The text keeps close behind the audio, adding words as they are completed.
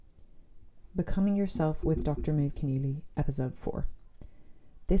Becoming Yourself with Dr Maev Conneely, Episode 4.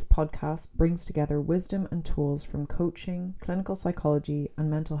 This podcast brings together wisdom and tools from coaching, clinical psychology, and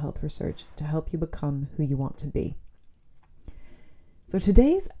mental health research to help you become who you want to be. So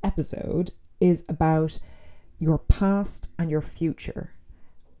today's episode is about your past and your future,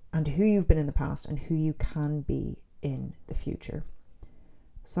 and who you've been in the past and who you can be in the future.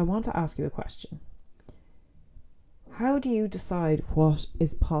 So I want to ask you a question. How do you decide what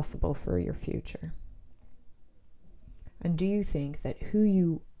is possible for your future? And do you think that who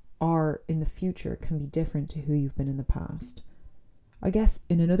you are in the future can be different to who you've been in the past? I guess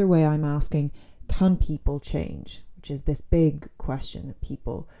in another way I'm asking, can people change? Which is this big question that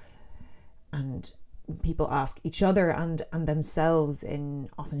people ask each other and themselves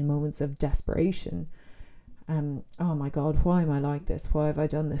often in moments of desperation. Oh my God, why am I like this? Why have I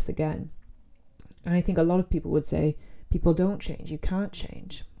done this again? And I think a lot of people would say, people don't change, you can't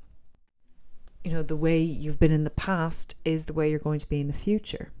change. You know, the way you've been in the past is the way you're going to be in the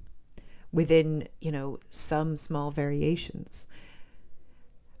future, within, some small variations.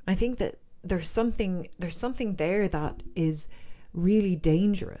 I think that there's something there that is really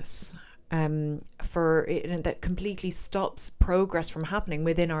dangerous for it, that completely stops progress from happening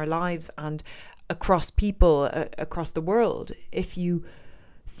within our lives and across people, across the world. If you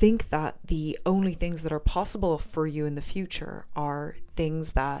think that the only things that are possible for you in the future are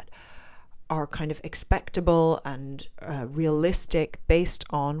things that are kind of expectable and realistic based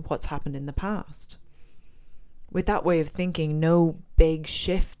on what's happened in the past. With that way of thinking, no big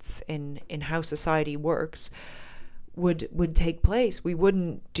shifts in how society works would take place. We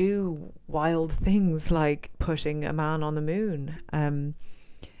wouldn't do wild things like putting a man on the moon,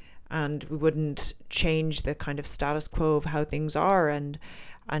 and we wouldn't change the kind of status quo of how things are and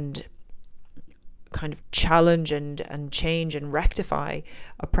kind of challenge and change and rectify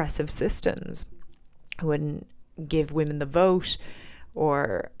oppressive systems. I wouldn't give women the vote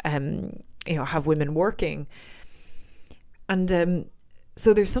or have women working. And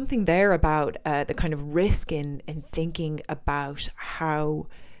so there's something there about the kind of risk in thinking about how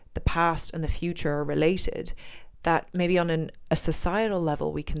the past and the future are related, that maybe on a societal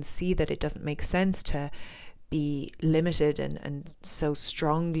level we can see that it doesn't make sense to be limited and so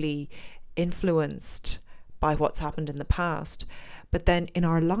strongly influenced by what's happened in the past. But then in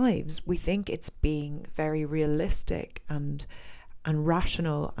our lives, we think it's being very realistic and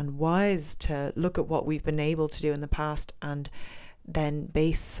rational and wise to look at what we've been able to do in the past and then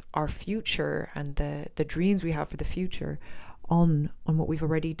base our future and the dreams we have for the future on what we've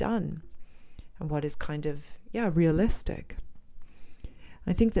already done and what is kind of, realistic.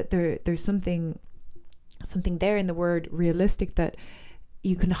 I think that there's something there in the word realistic that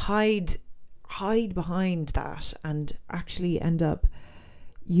you can hide behind that and actually end up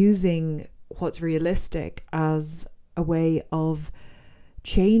using what's realistic as a way of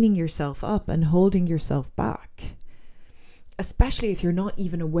chaining yourself up and holding yourself back, especially if you're not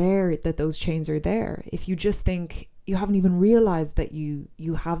even aware that those chains are there. If you just think, you haven't even realized that you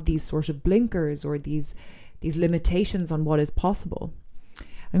have these sort of blinkers or these limitations on what is possible.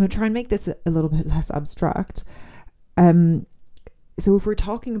 I'm going to try and make this a little bit less abstract. So if we're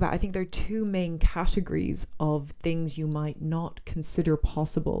talking about, I think there are two main categories of things you might not consider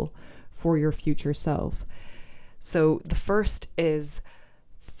possible for your future self. So the first is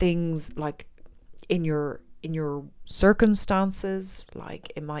things like in your circumstances,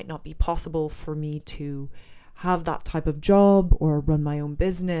 like it might not be possible for me to have that type of job or run my own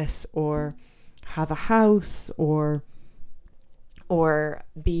business or have a house or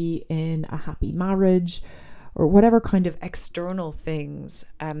be in a happy marriage, or whatever kind of external things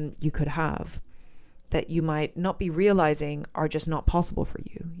you could have that you might not be realizing are just not possible for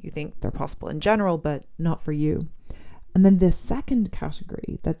you. You think they're possible in general, but not for you. And then the second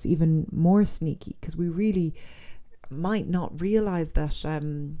category that's even more sneaky, because we really might not realize that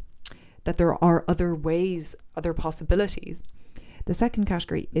there are other ways, other possibilities. The second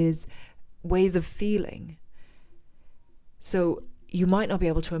category is ways of feeling. So you might not be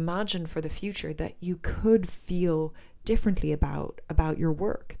able to imagine for the future that you could feel differently about your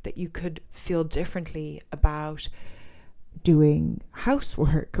work, that you could feel differently about doing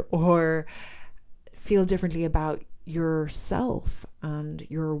housework, or feel differently about yourself and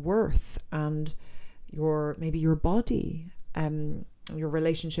your worth and maybe your body, your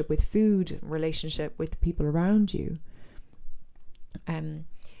relationship with food, relationship with people around you.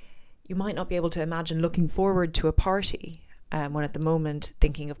 You might not be able to imagine looking forward to a party when at the moment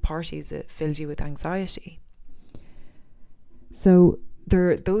thinking of parties, it fills you with anxiety. So there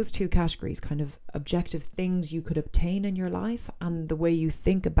are those two categories, kind of objective things you could obtain in your life and the way you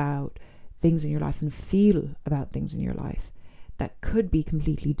think about things in your life and feel about things in your life that could be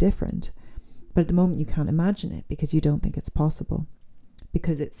completely different. But at the moment you can't imagine it because you don't think it's possible,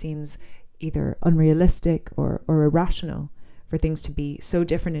 because it seems either unrealistic or irrational for things to be so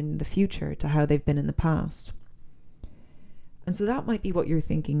different in the future to how they've been in the past. And so that might be what you're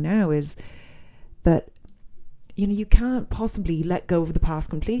thinking now, is that, you know, you can't possibly let go of the past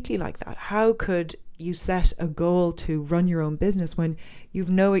completely like that. How could you set a goal to run your own business when you've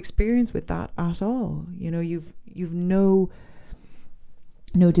no experience with that at all? You know, you've no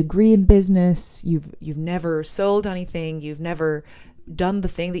degree in business, you've never sold anything, you've never done the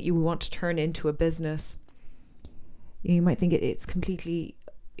thing that you want to turn into a business. You might think it's completely,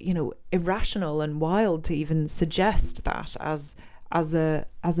 you know, irrational and wild to even suggest that as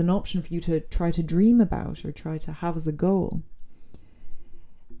an option for you to try to dream about or try to have as a goal.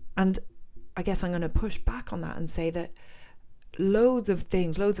 And I guess I'm going to push back on that and say that loads of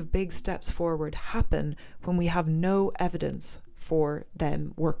big steps forward happen when we have no evidence for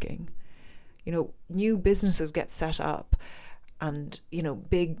them working. You know, new businesses get set up, and, you know,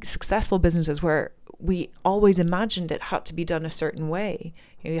 big successful businesses where we always imagined it had to be done a certain way.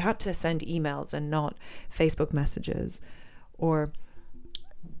 You know, you had to send emails and not Facebook messages, or,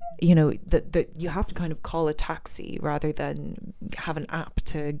 you know, that you have to kind of call a taxi rather than have an app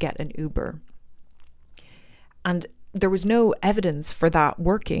to get an Uber. And there was no evidence for that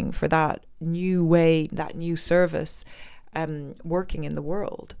working, for that new way, that new service working in the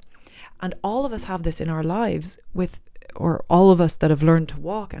world. And all of us have this in our lives or all of us that have learned to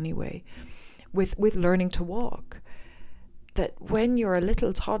walk anyway, with learning to walk, that when you're a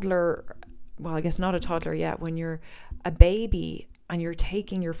little toddler, well, I guess not a toddler yet, when you're a baby and you're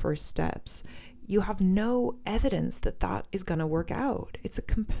taking your first steps, you have no evidence that is going to work out. It's a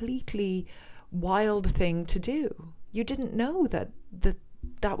completely wild thing to do. You didn't know that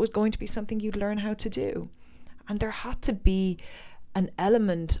was going to be something you'd learn how to do. And there had to be an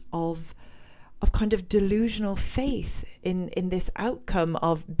element of kind of delusional faith in this outcome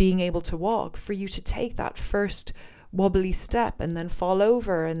of being able to walk for you to take that first wobbly step and then fall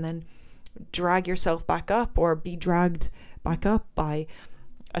over and then drag yourself back up, or be dragged back up by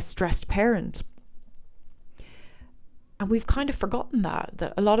a stressed parent. And we've kind of forgotten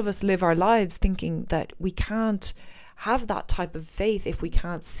that a lot of us live our lives thinking that we can't have that type of faith if we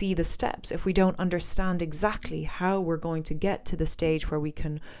can't see the steps, if we don't understand exactly how we're going to get to the stage where we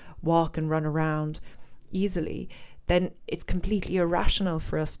can walk and run around easily. Then it's completely irrational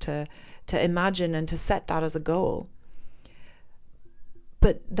for us to imagine and to set that as a goal.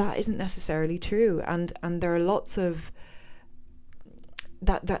 But that isn't necessarily true, and there are lots of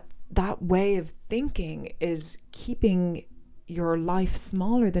that way of thinking is keeping your life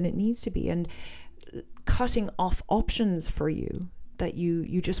smaller than it needs to be, and cutting off options for you, that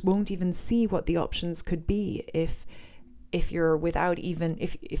you just won't even see what the options could be if you're without even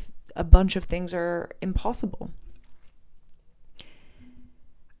if a bunch of things are impossible.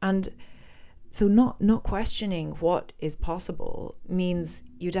 And so not questioning what is possible means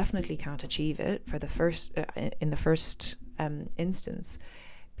you definitely can't achieve it for the first instance,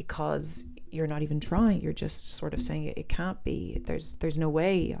 because you're not even trying. You're just sort of saying it can't be. There's no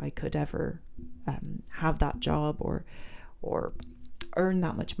way I could ever have that job or earn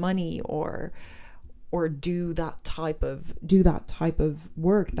that much money or do that type of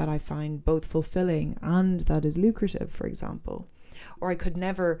work that I find both fulfilling and that is lucrative, for example. Or I could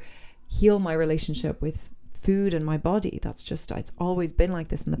never heal my relationship with food and my body. It's always been like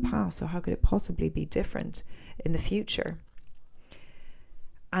this in the past, so how could it possibly be different in the future?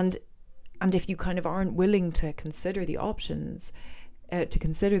 And if you kind of aren't willing to consider the options, to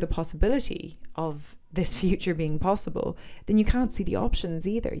consider the possibility of this future being possible, then you can't see the options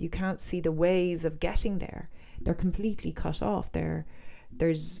either. You can't see the ways of getting there. They're completely cut off.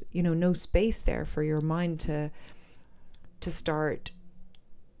 There's no space there for your mind to start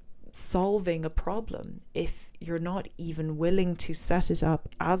solving a problem if you're not even willing to set it up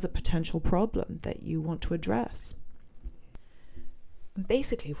as a potential problem that you want to address.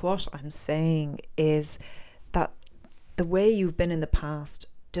 Basically, what I'm saying is that the way you've been in the past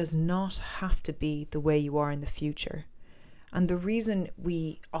does not have to be the way you are in the future. And the reason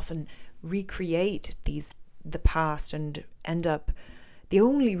we often recreate the past and end up, the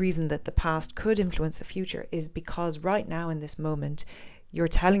only reason that the past could influence the future is because right now in this moment, you're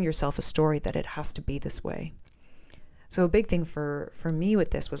telling yourself a story that it has to be this way. So a big thing for me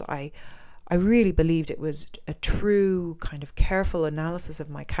with this was I really believed it was a true kind of careful analysis of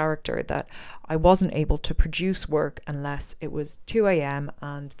my character, that I wasn't able to produce work unless it was 2 a.m.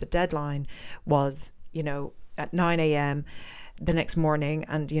 and the deadline was, at 9 a.m. the next morning,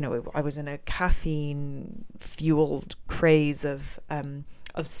 and I was in a caffeine fueled craze of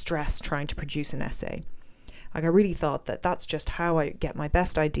stress trying to produce an essay. Like, I really thought that that's just how I get my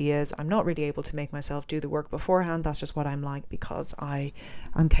best ideas. I'm not really able to make myself do the work beforehand. That's just what I'm like because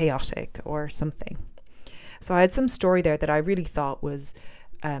I'm chaotic or something. So I had some story there that I really thought was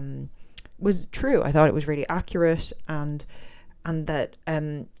true. I thought it was really accurate, and that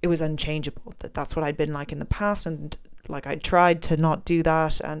it was unchangeable. That's what I'd been like in the past, and like I'd tried to not do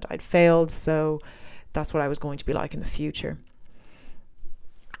that and I'd failed. So that's what I was going to be like in the future.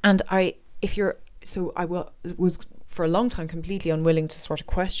 And I was for a long time completely unwilling to sort of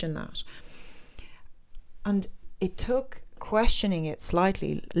question that. And it took questioning it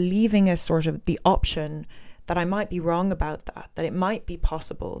slightly, leaving a sort of the option that I might be wrong about that it might be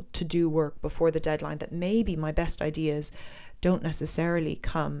possible to do work before the deadline, that maybe my best ideas don't necessarily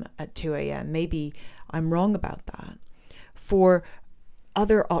come at 2 a.m. Maybe I'm wrong about that, for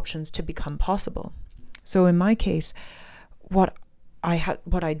other options to become possible. So in my case, what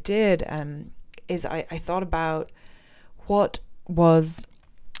I did is I thought about what I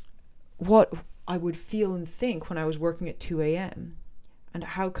would feel and think when I was working at 2 a.m. and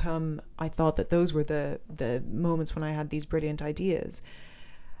how come I thought that those were the moments when I had these brilliant ideas.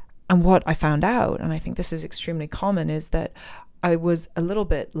 And what I found out, and I think this is extremely common, is that I was a little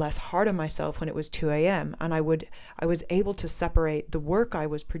bit less hard on myself when it was 2 a.m. and I was able to separate the work I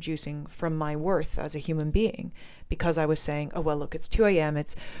was producing from my worth as a human being, because I was saying, oh, well, look, it's 2 a.m.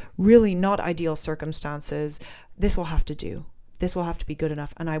 It's really not ideal circumstances. This will have to do. This will have to be good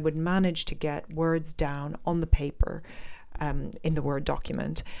enough. And I would manage to get words down on the paper, in the Word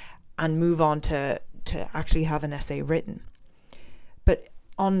document, and move on to actually have an essay written. But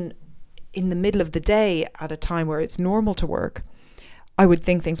in the middle of the day, at a time where it's normal to work, I would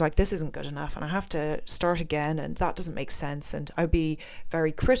think things like, this isn't good enough and I have to start again, and that doesn't make sense. And I'd be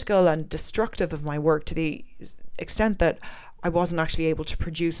very critical and destructive of my work to the extent that I wasn't actually able to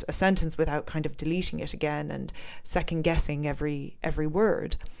produce a sentence without kind of deleting it again and second guessing every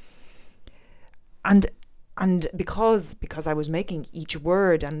word. And because I was making each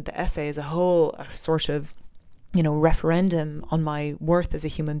word and the essay as a whole a sort of, referendum on my worth as a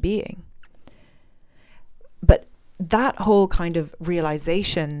human being. But that whole kind of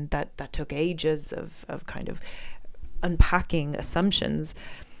realization that took ages of kind of unpacking assumptions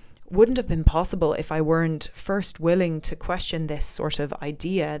wouldn't have been possible if I weren't first willing to question this sort of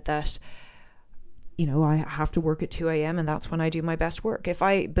idea that, I have to work at 2 a.m. and that's when I do my best work. If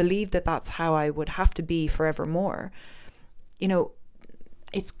I believed that that's how I would have to be forevermore,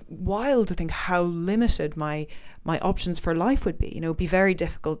 it's wild to think how limited my options for life would be. It'd be very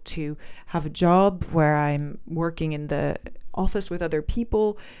difficult to have a job where I'm working in the office with other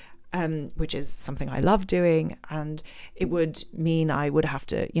people, which is something I love doing. And it would mean I would have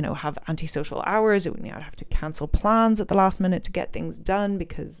to, have antisocial hours. It would mean I'd have to cancel plans at the last minute to get things done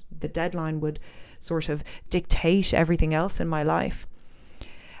because the deadline would sort of dictate everything else in my life.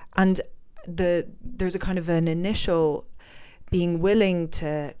 And there's a kind of an initial being willing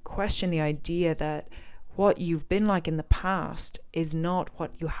to question the idea that what you've been like in the past is not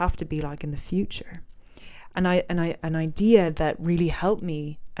what you have to be like in the future. An idea that really helped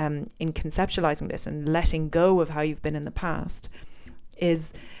me in conceptualizing this and letting go of how you've been in the past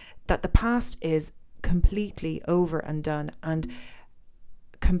is that the past is completely over and done and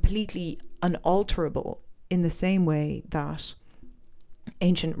completely unalterable, in the same way that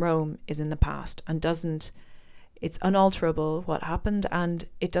ancient Rome is in the past and it's unalterable what happened, and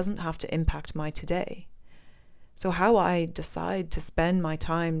it doesn't have to impact my today. So how I decide to spend my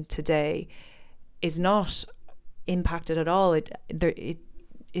time today is not impacted at all. It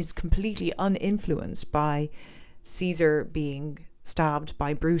is completely uninfluenced by Caesar being stabbed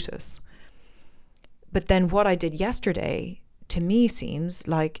by Brutus. But then what I did yesterday, to me, seems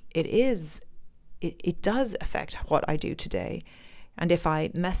like it does affect what I do today. And if I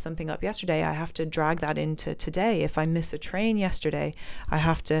mess something up yesterday, I have to drag that into today. If I miss a train yesterday, I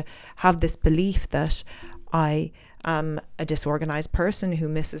have to have this belief that I am a disorganized person who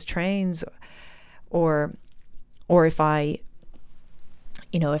misses trains, or if I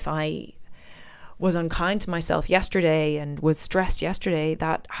was unkind to myself yesterday and was stressed yesterday,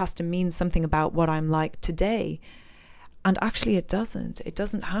 that has to mean something about what I'm like today. And actually it doesn't. It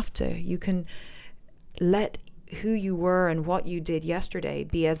doesn't have to. You can let who you were and what you did yesterday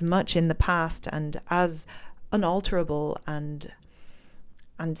be as much in the past and as unalterable and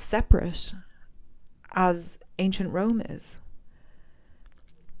separate as ancient Rome is.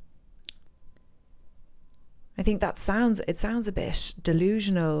 I think it sounds a bit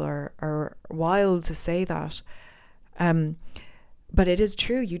delusional or wild to say that. But it is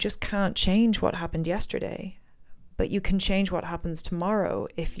true, you just can't change what happened yesterday. But you can change what happens tomorrow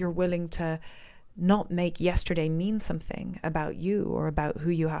if you're willing to not make yesterday mean something about you or about who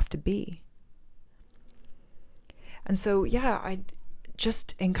you have to be. And so, I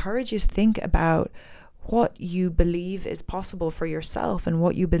just encourage you to think about what you believe is possible for yourself and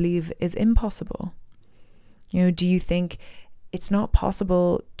what you believe is impossible. Do you think it's not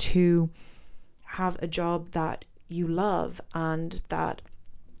possible to have a job that you love and that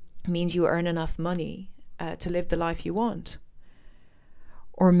means you earn enough money to live the life you want?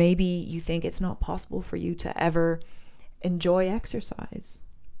 Or maybe you think it's not possible for you to ever enjoy exercise.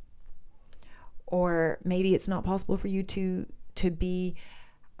 Or maybe it's not possible for you to be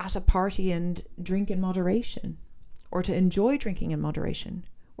at a party and drink in moderation, or to enjoy drinking in moderation,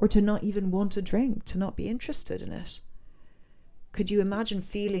 or to not even want to drink, to not be interested in it. Could you imagine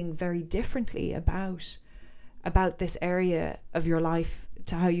feeling very differently about this area of your life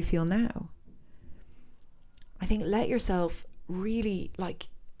to how you feel now? I think let yourself really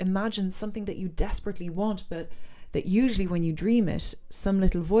imagine something that you desperately want, but that usually when you dream it, some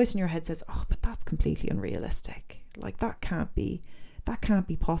little voice in your head says, oh, but that's completely unrealistic. That can't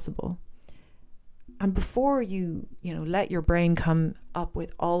be possible. And before you let your brain come up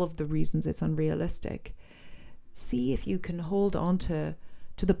with all of the reasons it's unrealistic, see if you can hold on to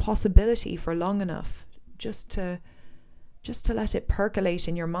the possibility for long enough just to let it percolate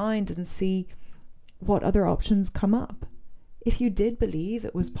in your mind and see what other options come up. If you did believe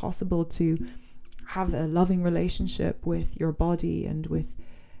it was possible to have a loving relationship with your body and with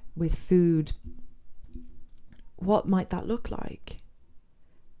food, what might that look like?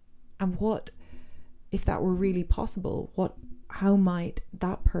 And what, if that were really possible, how might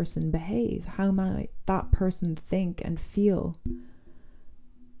that person behave? How might that person think and feel?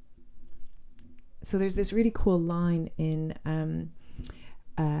 So there's this really cool line in a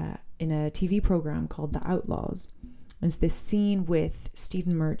TV program called The Outlaws. And it's this scene with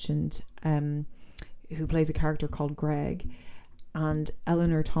Stephen Merchant, who plays a character called Greg, and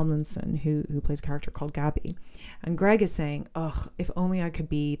Eleanor Tomlinson, who plays a character called Gabby. And Greg is saying, "Ugh, if only I could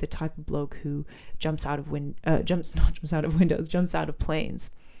be the type of bloke who jumps out of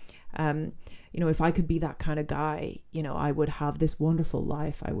planes. If I could be that kind of guy, I would have this wonderful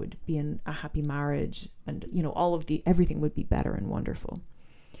life. I would be in a happy marriage, and everything would be better and wonderful."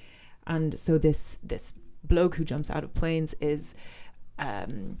 And so this bloke who jumps out of planes is,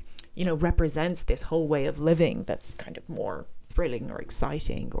 represents this whole way of living that's kind of more thrilling or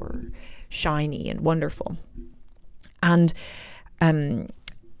exciting or shiny and wonderful. And Lady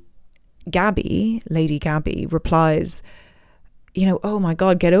Gabby replies, oh my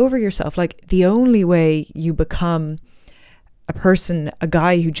God, get over yourself. The only way you become a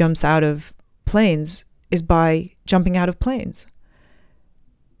guy who jumps out of planes is by jumping out of planes.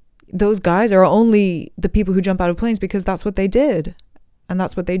 Those guys are only the people who jump out of planes because that's what they did. And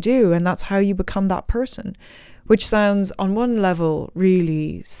that's what they do. And that's how you become that person, which sounds on one level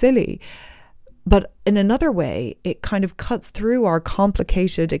really silly. But in another way, it kind of cuts through our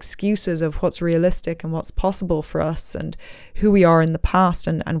complicated excuses of what's realistic and what's possible for us and who we are in the past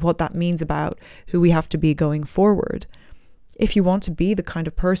and what that means about who we have to be going forward. If you want to be the kind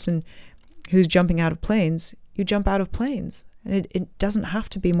of person who's jumping out of planes, you jump out of planes. And it doesn't have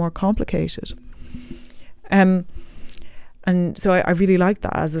to be more complicated. And so I really like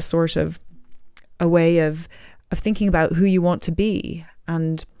that as a sort of a way of thinking about who you want to be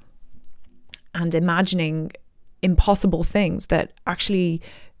and imagining impossible things that actually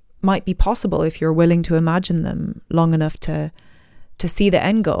might be possible if you're willing to imagine them long enough to see the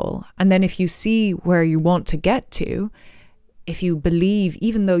end goal. And then if you see where you want to get to, if you believe,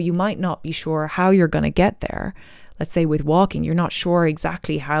 even though you might not be sure how you're going to get there, let's say with walking, you're not sure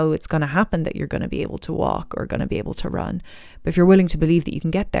exactly how it's going to happen that you're going to be able to walk or going to be able to run. But if you're willing to believe that you can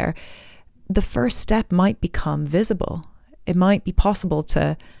get there, the first step might become visible. It might be possible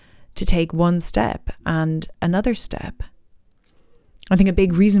to take one step and another step. I think a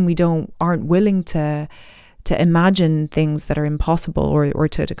big reason we aren't willing to imagine things that are impossible or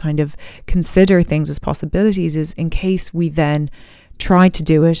to kind of consider things as possibilities is in case we then try to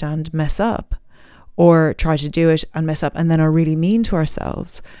do it and mess up. Or try to do it and mess up and then are really mean to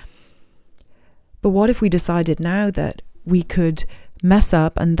ourselves. But what if we decided now that we could mess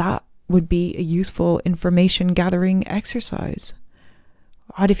up and that would be a useful information gathering exercise?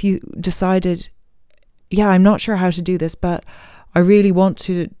 What if you decided, I'm not sure how to do this, but I really want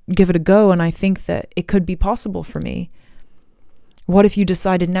to give it a go and I think that it could be possible for me. What if you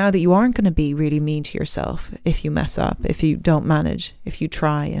decided now that you aren't going to be really mean to yourself if you mess up, if you don't manage, if you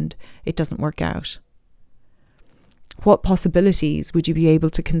try and it doesn't work out? what possibilities would you be able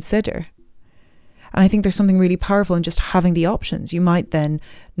to consider? And I think there's something really powerful in just having the options. You might then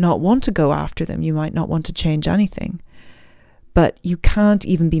not want to go after them. You might not want to change anything. But you can't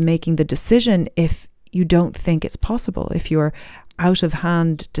even be making the decision if you don't think it's possible, if you're out of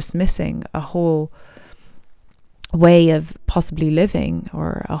hand dismissing a whole way of possibly living,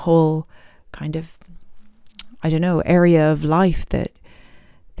 or a whole kind of, I don't know, area of life that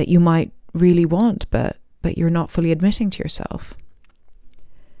you might really want, but you're not fully admitting to yourself.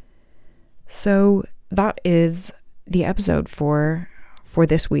 So that is the episode for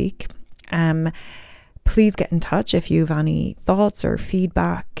this week. Please get in touch if you have any thoughts or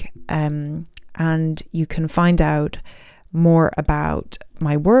feedback, and you can find out more about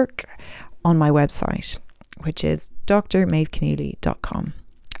my work on my website, which is drmaevconneely.com,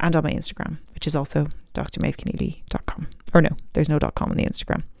 and on my Instagram, which is also drmaevconneely.com. Or no, there's no .com on the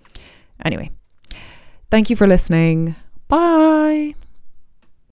Instagram. Anyway, thank you for listening. Bye.